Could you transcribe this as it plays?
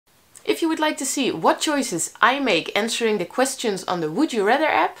would like to see what choices I make answering the questions on the Would You Rather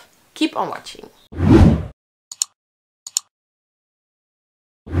app, keep on watching.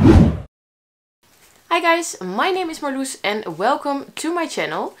 Hi guys, my name is Marloes and welcome to my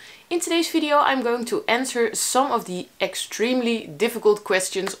channel. In today's video I'm going to answer some of the extremely difficult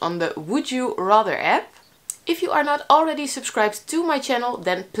questions on the Would You Rather app. If you are not already subscribed to my channel,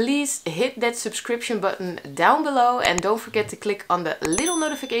 then please hit that subscription button down below and don't forget to click on the little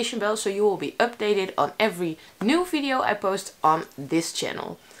notification bell so you will be updated on every new video I post on this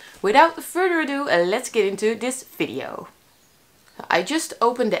channel. Without further ado, let's get into this video. I just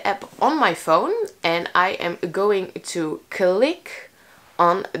opened the app on my phone and I am going to click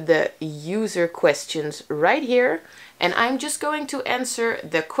on the user questions right here, and I'm just going to answer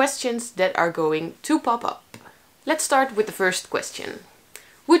the questions that are going to pop up. Let's start with the first question.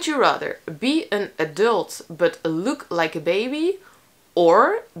 Would you rather be an adult but look like a baby,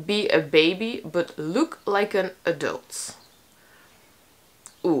 or be a baby but look like an adult?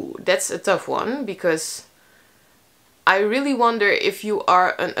 Ooh, that's a tough one, because I really wonder, if you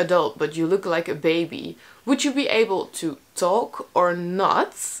are an adult but you look like a baby, would you be able to talk or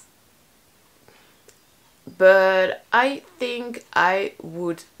not? But I think I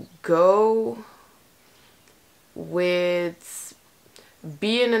would go with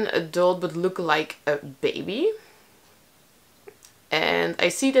being an adult but look like a baby. And I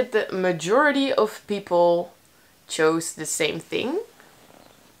see that the majority of people chose the same thing.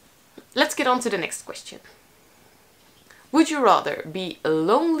 Let's get on to the next question. Would you rather be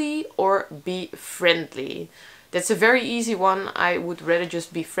lonely or be friendly? That's a very easy one. I would rather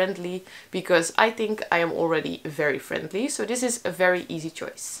just be friendly because I think I am already very friendly. So this is a very easy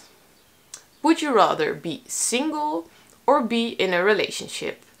choice. Would you rather be single or be in a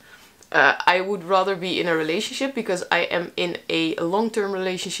relationship? I would rather be in a relationship because I am in a long-term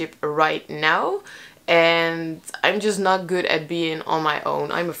relationship right now. And I'm just not good at being on my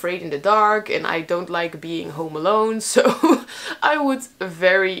own. I'm afraid in the dark and I don't like being home alone. So I would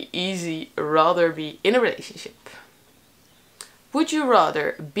very easy rather be in a relationship. Would you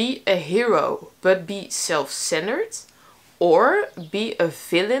rather be a hero but be self-centered, or be a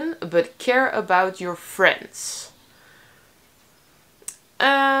villain but care about your friends?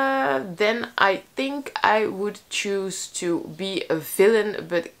 Then I think I would choose to be a villain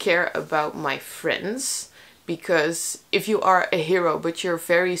but care about my friends. Because if you are a hero but you're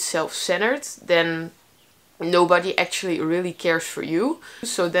very self-centered, then nobody actually really cares for you.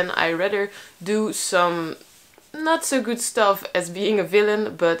 So then I rather do some not so good stuff as being a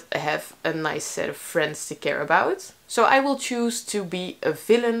villain, but have a nice set of friends to care about. So I will choose to be a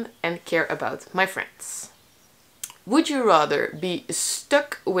villain and care about my friends. Would you rather be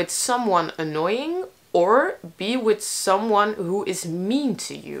stuck with someone annoying or be with someone who is mean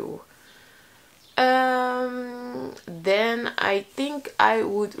to you? Then I think I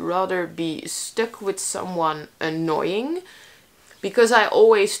would rather be stuck with someone annoying, because I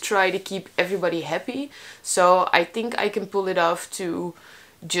always try to keep everybody happy. So I think I can pull it off to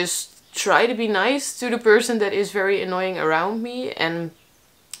just try to be nice to the person that is very annoying around me. And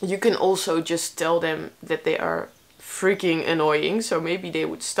you can also just tell them that they are freaking annoying, so maybe they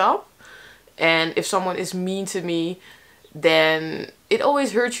would stop. And if someone is mean to me, then it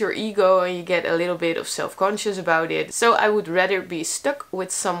always hurts your ego and you get a little bit of self-conscious about it. So I would rather be stuck with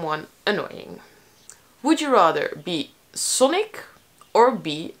someone annoying. Would you rather be Sonic or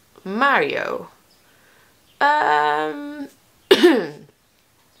be Mario? I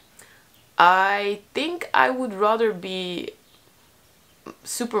think I would rather be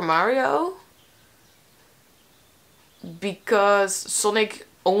Super Mario, because Sonic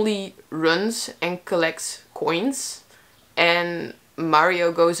only runs and collects coins and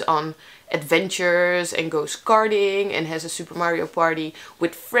Mario goes on adventures and goes karting and has a Super Mario Party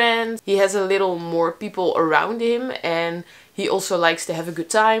with friends. He has a little more people around him and he also likes to have a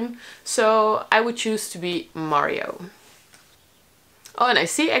good time. So I would choose to be Mario. Oh, and I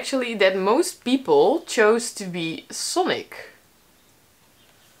see actually that most people chose to be Sonic.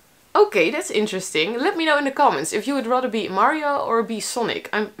 Okay, that's interesting. Let me know in the comments if you would rather be Mario or be Sonic.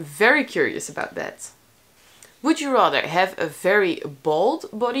 I'm very curious about that. Would you rather have a very bald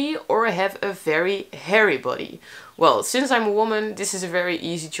body or have a very hairy body? Well, since I'm a woman, this is a very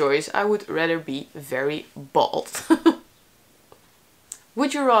easy choice. I would rather be very bald.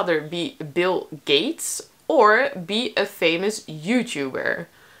 Would you rather be Bill Gates or be a famous YouTuber?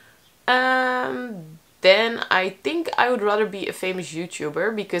 Then I think I would rather be a famous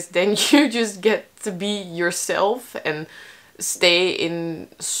YouTuber, because then you just get to be yourself and stay in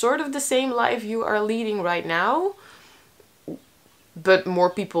sort of the same life you are leading right now, but more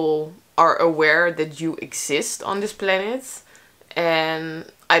people are aware that you exist on this planet.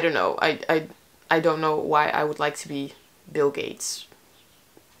 And I don't know. I don't know why I would like to be Bill Gates.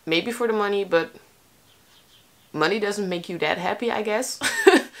 Maybe for the money, but money doesn't make you that happy, I guess.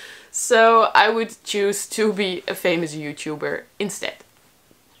 So I would choose to be a famous YouTuber instead.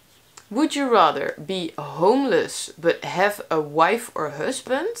 Would you rather be homeless but have a wife or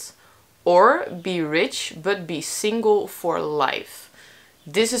husband, or be rich but be single for life?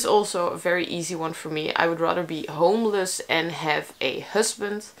 This is also a very easy one for me. I would rather be homeless and have a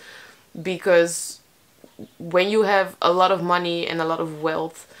husband, because when you have a lot of money and a lot of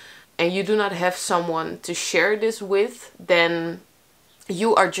wealth and you do not have someone to share this with, then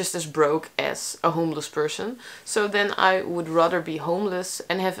you are just as broke as a homeless person. So then I would rather be homeless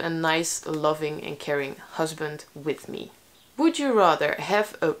and have a nice, loving and caring husband with me. Would you rather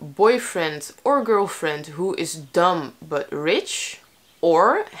have a boyfriend or girlfriend who is dumb but rich,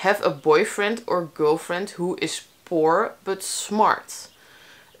 or have a boyfriend or girlfriend who is poor but smart?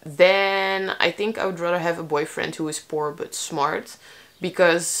 Then I think I would rather have a boyfriend who is poor but smart,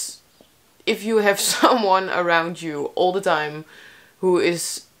 because if you have someone around you all the time who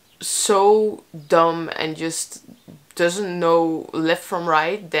is so dumb and just doesn't know left from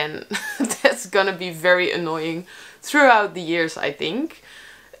right, then that's gonna be very annoying throughout the years, I think.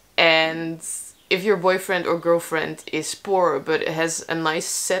 And if your boyfriend or girlfriend is poor but has a nice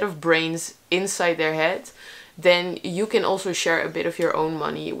set of brains inside their head, then you can also share a bit of your own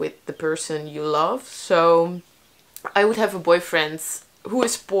money with the person you love. So I would have a boyfriend who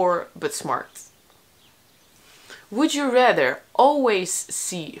is poor but smart. Would you rather always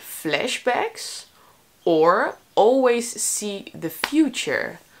see flashbacks or always see the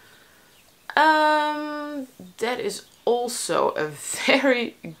future? That is also a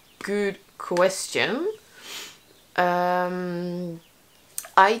very good question. I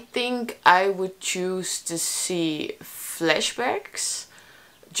think I would choose to see flashbacks,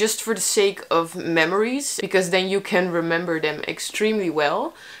 just for the sake of memories, because then you can remember them extremely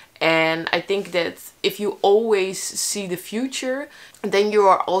well. And I think that if you always see the future, then you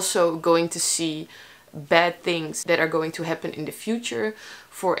are also going to see bad things that are going to happen in the future.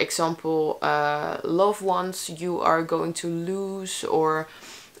 For example, loved ones you are going to lose, or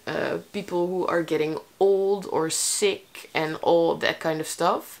people who are getting old or sick and all that kind of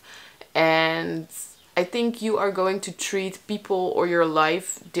stuff. And I think you are going to treat people or your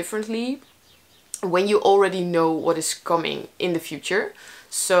life differently when you already know what is coming in the future.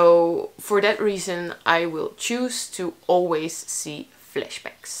 So for that reason, I will choose to always see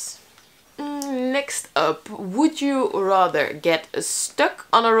flashbacks. Next up, would you rather get stuck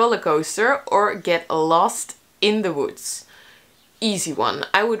on a roller coaster or get lost in the woods? Easy one.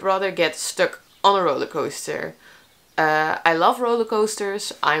 I would rather get stuck on a roller coaster. I love roller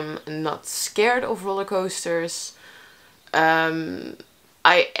coasters. I'm not scared of roller coasters.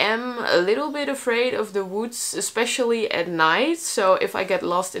 I am a little bit afraid of the woods, especially at night. So if I get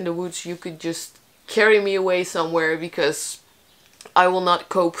lost in the woods, you could just carry me away somewhere, because I will not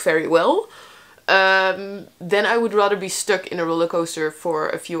cope very well. Then I would rather be stuck in a roller coaster for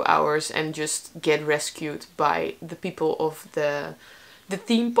a few hours and just get rescued by the people of the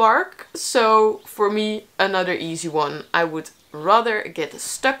theme park. So for me, another easy one. I would rather get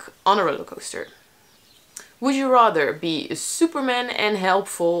stuck on a roller coaster. Would you rather be Superman and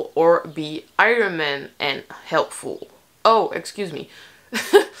helpful or be Iron Man and helpful? Oh, excuse me.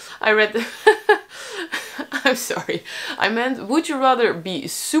 I read the I'm sorry. I meant, would you rather be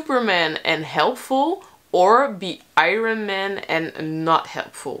Superman and helpful or be Iron Man and not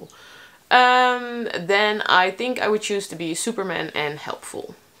helpful? Then I think I would choose to be Superman and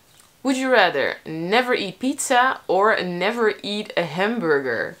helpful. Would you rather never eat pizza or never eat a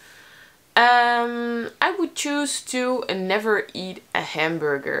hamburger? I would choose to never eat a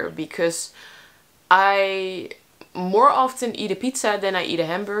hamburger, because I more often eat a pizza than I eat a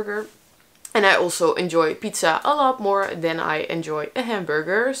hamburger. And I also enjoy pizza a lot more than I enjoy a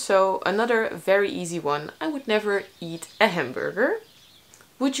hamburger. So another very easy one. I would never eat a hamburger.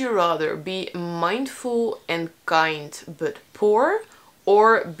 Would you rather be mindful and kind but poor,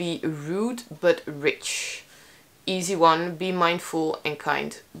 or be rude but rich? Easy one. Be mindful and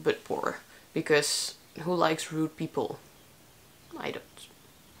kind but poor. Because who likes rude people? I don't.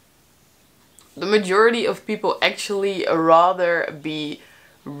 The majority of people actually rather be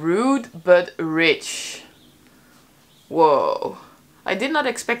rude but rich. Whoa. I did not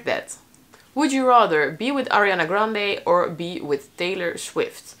expect that. Would you rather be with Ariana Grande or be with Taylor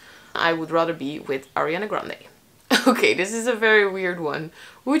Swift? I would rather be with Ariana Grande. Okay, this is a very weird one.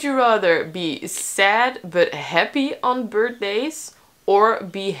 Would you rather be sad but happy on birthdays, or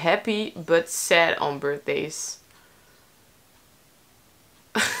be happy but sad on birthdays?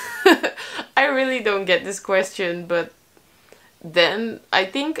 I really don't get this question, but then I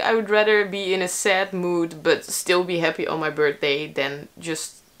think I would rather be in a sad mood but still be happy on my birthday than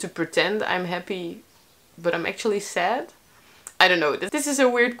just to pretend I'm happy but I'm actually sad. I don't know, this is a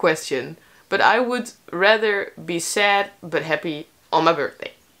weird question, but I would rather be sad but happy on my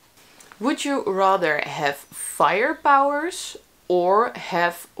birthday. Would you rather have fire powers or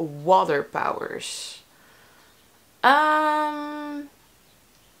have water powers? I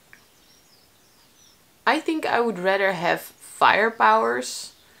think I would rather have fire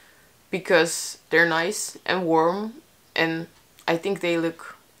powers because they're nice and warm, and I think they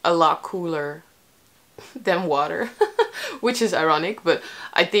look a lot cooler than water. Which is ironic, but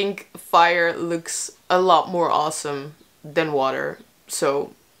I think fire looks a lot more awesome than water,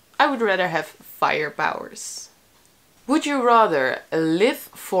 so I would rather have fire powers. Would you rather live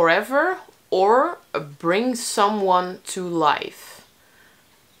forever or bring someone to life?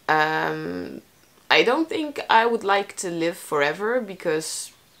 I don't think I would like to live forever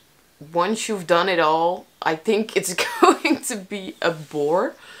because once you've done it all, I think it's going to be a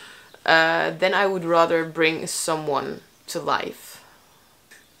bore. Then I would rather bring someone to life.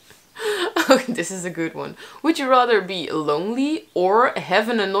 Okay, this is a good one. Would you rather be lonely or have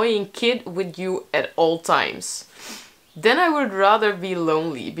an annoying kid with you at all times? Then I would rather be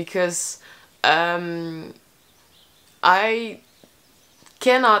lonely because I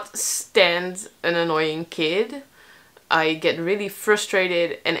cannot stand an annoying kid. I get really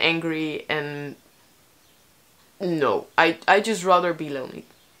frustrated and angry, and no, I just rather be lonely.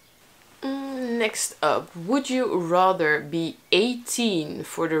 Next up, would you rather be 18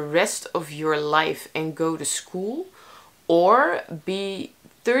 for the rest of your life and go to school, or be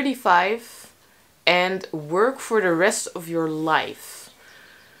 35 and work for the rest of your life?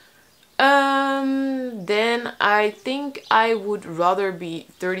 Then I think I would rather be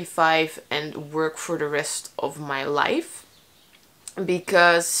 35 and work for the rest of my life,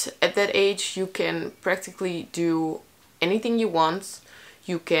 because at that age you can practically do anything you want.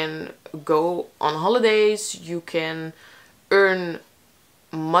 You can go on holidays, you can earn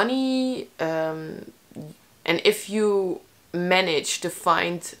money, and if you manage to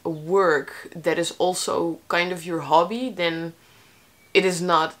find a work that is also kind of your hobby, then it is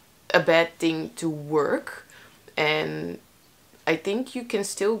not a bad thing to work. And I think you can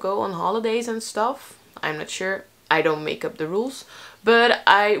still go on holidays and stuff. I'm not sure. I don't make up the rules. But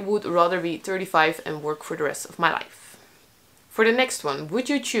I would rather be 35 and work for the rest of my life. For the next one, would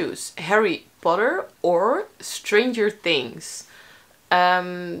you choose Harry Potter or Stranger Things?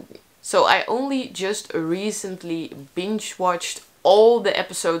 So I only just recently binge watched all the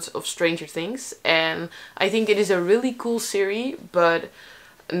episodes of Stranger Things, and I think it is a really cool series, but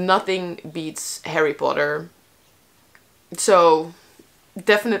nothing beats Harry Potter. So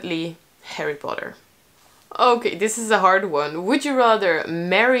definitely Harry Potter. Okay, this is a hard one. Would you rather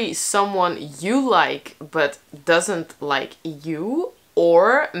marry someone you like but doesn't like you,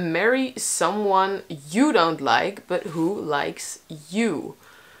 or marry someone you don't like but who likes you?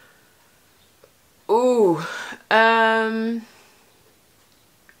 Ooh, then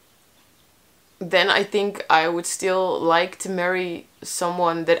I think I would still like to marry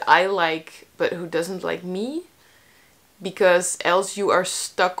someone that I like but who doesn't like me. Because else you are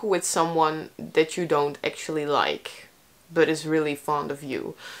stuck with someone that you don't actually like, but is really fond of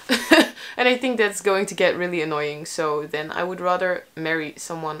you. And I think that's going to get really annoying, so then I would rather marry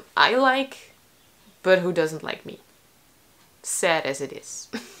someone I like, but who doesn't like me. Sad as it is.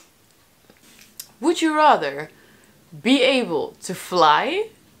 Would you rather be able to fly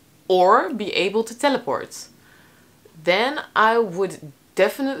or be able to teleport? Then I would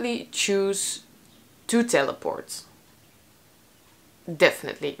definitely choose to teleport.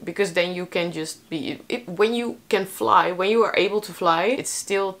 Definitely, because then you can just be when you can fly, when you are able to fly, it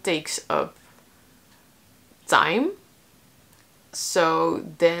still takes up time. So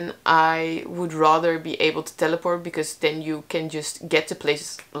then I would rather be able to teleport, because then you can just get to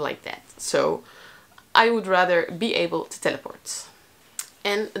places like that. So I would rather be able to teleport.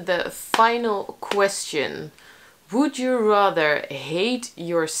 And the final question, would you rather hate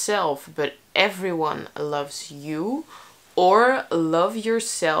yourself but everyone loves you, or love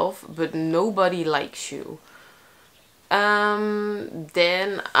yourself but nobody likes you?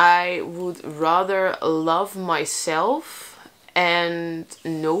 Then I would rather love myself and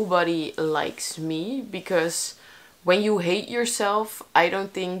nobody likes me, because when you hate yourself, I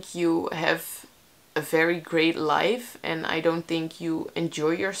don't think you have a very great life, and I don't think you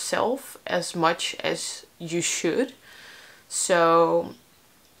enjoy yourself as much as you should. So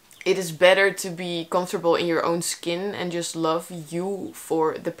it is better to be comfortable in your own skin and just love you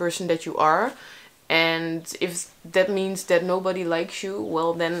for the person that you are. And if that means that nobody likes you,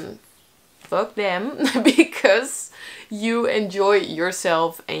 well then fuck them, because you enjoy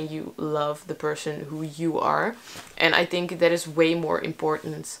yourself and you love the person who you are. And I think that is way more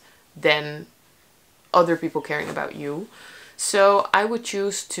important than other people caring about you. So I would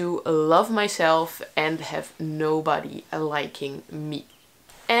choose to love myself and have nobody liking me.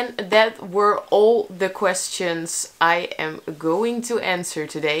 And that were all the questions I am going to answer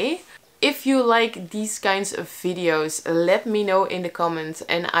today. If you like these kinds of videos, let me know in the comments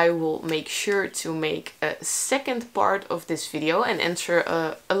and I will make sure to make a second part of this video and answer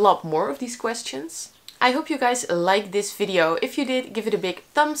a lot more of these questions. I hope you guys liked this video. If you did, give it a big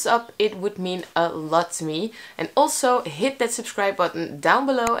thumbs up. It would mean a lot to me. And also hit that subscribe button down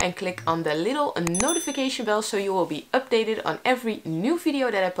below and click on the little notification bell so you will be updated on every new video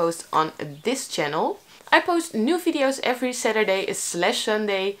that I post on this channel. I post new videos every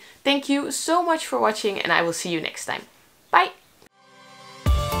Saturday/Sunday. Thank you so much for watching and I will see you next time. Bye!